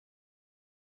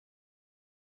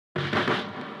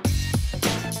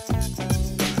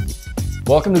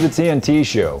Welcome to the TNT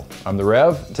Show. I'm the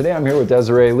Rev. Today I'm here with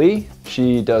Desarae Lee.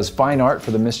 She does fine art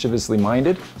for the mischievously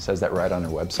minded. It says that right on her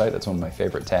website. That's one of my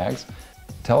favorite tags.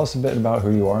 Tell us a bit about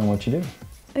who you are and what you do.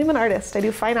 I'm an artist. I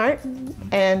do fine art,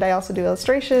 and I also do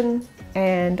illustration,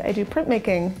 and I do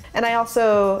printmaking. And I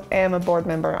also am a board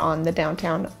member on the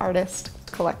Downtown Artist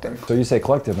Collective. So you say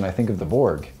collective and I think of the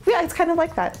Borg. Yeah, it's kind of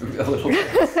like that. A little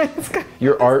bit.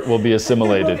 Your art will be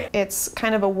assimilated. It's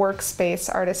kind of a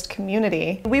workspace artist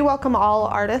community. We welcome all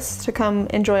artists to come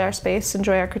enjoy our space,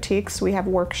 enjoy our critiques. We have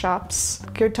workshops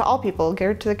geared to all people,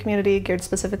 geared to the community, geared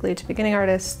specifically to beginning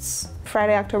artists.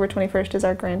 Friday, October 21st is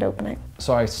our grand opening.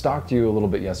 So I stalked you a little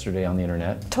bit yesterday on the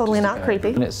internet. Totally not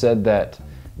creepy. And it said that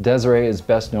Desarae is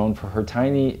best known for her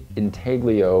tiny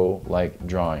intaglio-like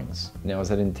drawings. Now, is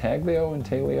that intaglio,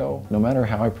 intaglio? No matter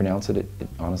how I pronounce it, it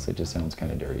honestly just sounds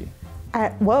kind of dirty.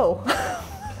 Whoa.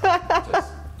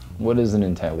 What is an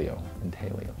intaglio?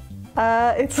 Intaglio.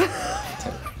 It's...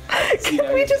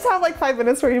 Can we just have like 5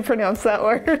 minutes where you pronounce that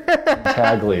word?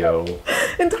 Intaglio.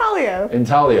 Intaglio.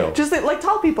 Intaglio. Just like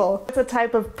tall people. It's a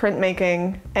type of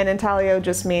printmaking, and intaglio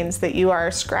just means that you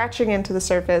are scratching into the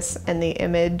surface and the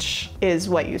image is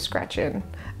what you scratch in.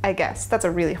 I guess. That's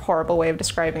a really horrible way of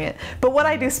describing it. But what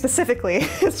I do specifically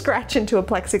is scratch into a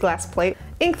plexiglass plate,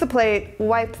 ink the plate,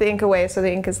 wipe the ink away so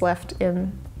the ink is left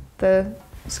in the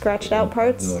scratched out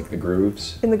parts. In like the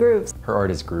grooves? In the grooves. Her art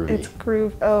is groovy. It's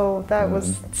groove. Oh, that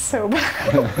was so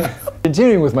bad.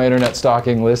 Continuing with my internet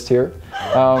stalking list here.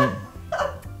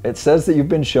 It says that you've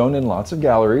been shown in lots of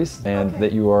galleries and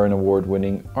that you are an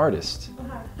award-winning artist,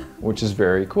 which is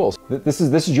very cool. This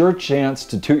is your chance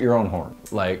to toot your own horn.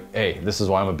 Like, hey, this is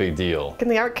why I'm a big deal. In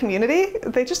the art community,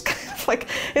 they just kind of like,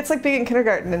 it's like being in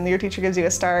kindergarten and your teacher gives you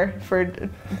a star for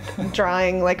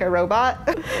drawing like a robot.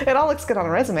 It all looks good on a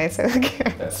resume, so who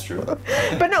cares? That's true.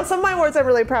 But no, some of my awards I'm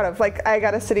really proud of. Like, I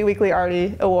got a City Weekly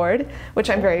Artie Award, which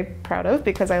I'm very proud of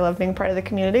because I love being part of the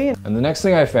community. And the next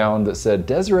thing I found that said,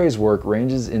 Desarae's work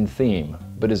ranges in theme,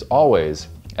 but is always,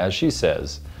 as she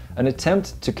says, an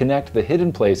attempt to connect the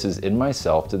hidden places in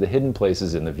myself to the hidden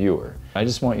places in the viewer. I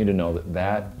just want you to know that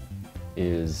that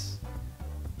is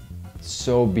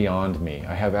so beyond me.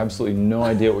 I have absolutely no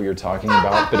idea what you're talking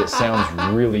about, but it sounds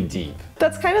really deep.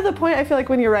 That's kind of the point, I feel like,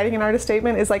 when you're writing an artist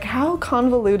statement is like, how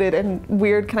convoluted and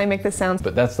weird can I make this sound?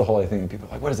 But that's the whole thing. People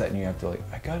are like, what is that? And you have to like,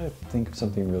 I gotta think of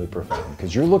something really profound.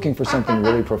 Because you're looking for something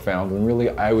really profound when really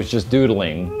I was just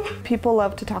doodling. People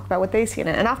love to talk about what they see in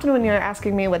it. And often when you're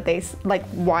asking me what they, like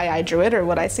why I drew it or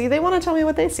what I see, they want to tell me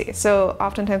what they see. So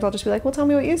oftentimes I'll just be like, well, tell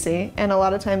me what you see. And a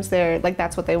lot of times they're like,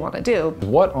 that's what they want to do.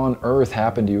 What on earth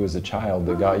happened to you as a child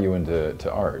that got you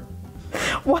into art?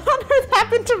 What on earth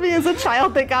happened to me as a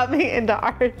child that got me into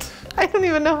art? I don't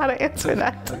even know how to answer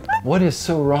that. What is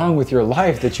so wrong with your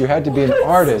life that you had to be an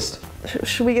artist?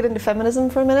 Should we get into feminism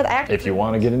for a minute? If you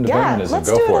want to get into feminism, let's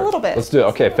go do for it a little bit. Let's do it.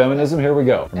 Okay, feminism, here we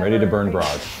go. I'm ready to burn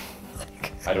broads.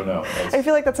 I don't know. I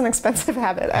feel like that's an expensive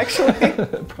habit, actually.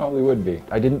 It probably would be.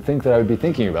 I didn't think that I would be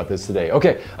thinking about this today.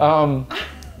 Okay, how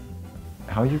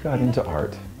you got into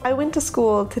art? I went to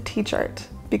school to teach art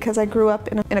because I grew up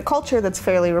in a culture that's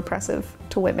fairly repressive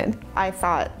to women. I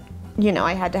thought, you know,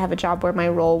 I had to have a job where my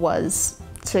role was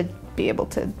to be able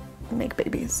to make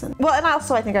babies. And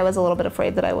also I think I was a little bit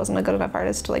afraid that I wasn't a good enough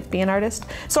artist to like be an artist.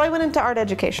 So I went into art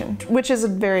education, which is a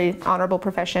very honorable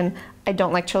profession. I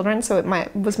don't like children, so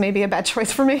it was maybe a bad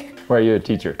choice for me. Why are you a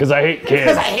teacher? Because I hate kids.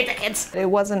 Because I hate the kids. It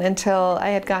wasn't until I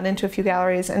had gotten into a few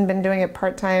galleries and been doing it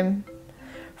part-time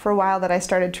for a while that I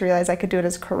started to realize I could do it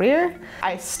as a career.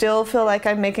 I still feel like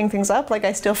I'm making things up. Like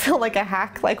I still feel like a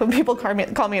hack. Like when people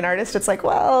call me an artist, it's like,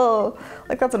 well,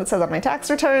 like that's what it says on my tax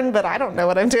return, but I don't know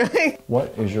what I'm doing.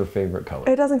 What is your favorite color?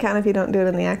 It doesn't count if you don't do it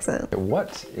in the accent.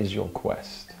 What is your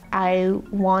quest? I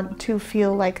want to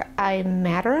feel like I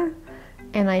matter,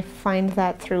 and I find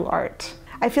that through art.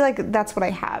 I feel like that's what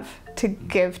I have to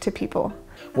give to people.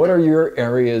 What are your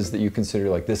areas that you consider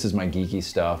like, this is my geeky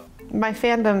stuff? My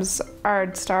fandoms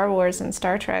are Star Wars and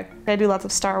Star Trek. I do lots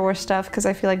of Star Wars stuff because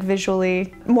I feel like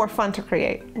visually more fun to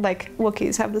create. Like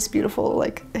Wookiees have this beautiful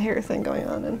like hair thing going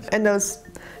on, and those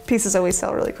pieces always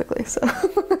sell really quickly. So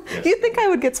yes. You'd think I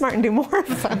would get smart and do more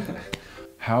of them.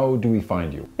 How do we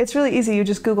find you? It's really easy. You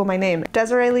just Google my name.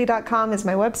 DesaraeLee.com is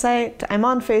my website. I'm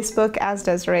on Facebook as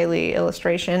Desarae Lee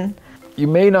Illustration. You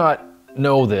may not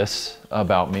know this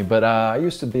about me, but I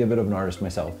used to be a bit of an artist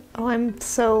myself. Oh, I'm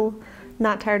so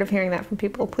not tired of hearing that from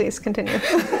people. Please continue. You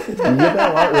get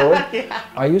that a lot, really? Yeah.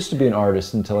 I used to be an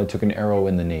artist until I took an arrow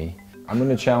in the knee. I'm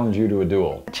going to challenge you to a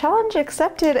duel. Challenge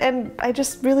accepted, and I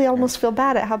just really almost feel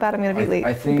bad at how bad I'm going to beat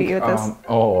you at this.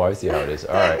 Oh, I see how it is.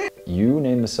 All right. You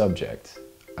name the subject.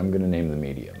 I'm going to name the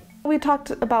medium. We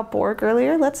talked about Borg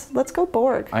earlier. Let's go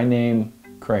Borg. I name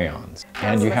crayons.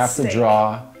 And was you a have to mistake.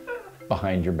 draw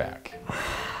behind your back.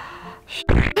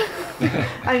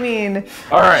 I mean,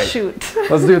 All right, shoot.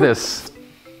 let's do this.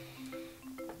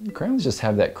 Crayons just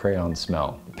have that crayon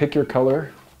smell. Pick your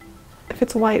color. If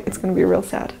it's white, it's gonna be real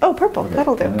sad. Oh, purple,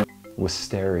 that'll do.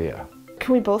 Wisteria.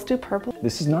 Can we both do purple?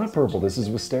 This is not purple, this is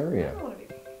wisteria.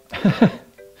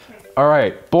 All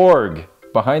right, Borg,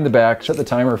 behind the back. Set the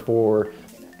timer for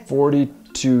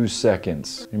 42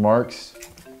 seconds. Your marks,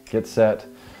 get set.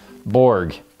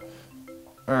 Borg.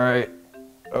 All right,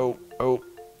 oh.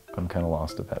 I'm kind of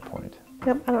lost at that point.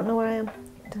 Yep, I don't know where I am.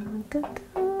 Dun, dun, dun.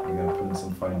 I'm gonna put in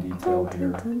some fine detail here.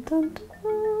 Dun, dun,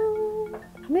 dun.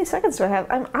 How many seconds do I have?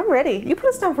 I'm ready. You put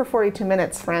us down for 42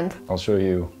 minutes, friend. I'll show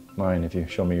you mine if you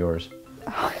show me yours.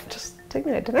 Oh, just take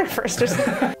me to dinner first or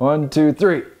something. 1, 2,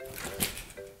 3. Wait,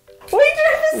 you're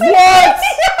the same. What?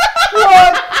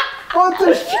 What? What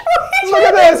the sh- Look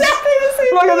at this! Exactly the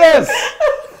same Look at this!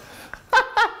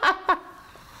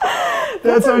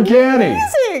 That's uncanny.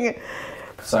 Amazing.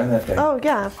 Sign that thing. Oh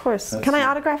yeah, of course. Can I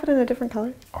autograph it in a different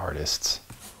color? Artists.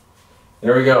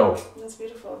 There we go. That's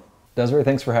beautiful. Desiree,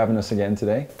 thanks for having us again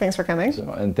today. Thanks for coming.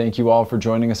 And thank you all for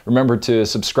joining us. Remember to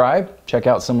subscribe, check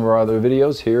out some of our other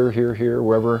videos here,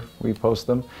 wherever we post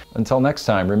them. Until next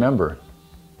time, remember.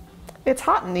 It's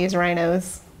hot in these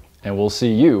rhinos. And we'll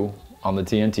see you on the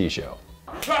TNT show.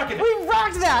 We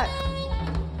rocked that!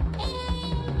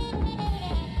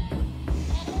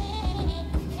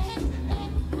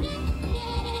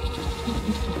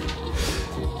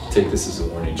 Take this as a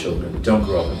warning, children. Don't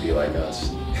grow up and be like us.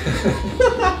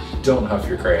 Don't huff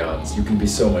your crayons. You can be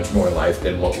so much more life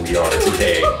than what we are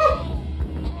today.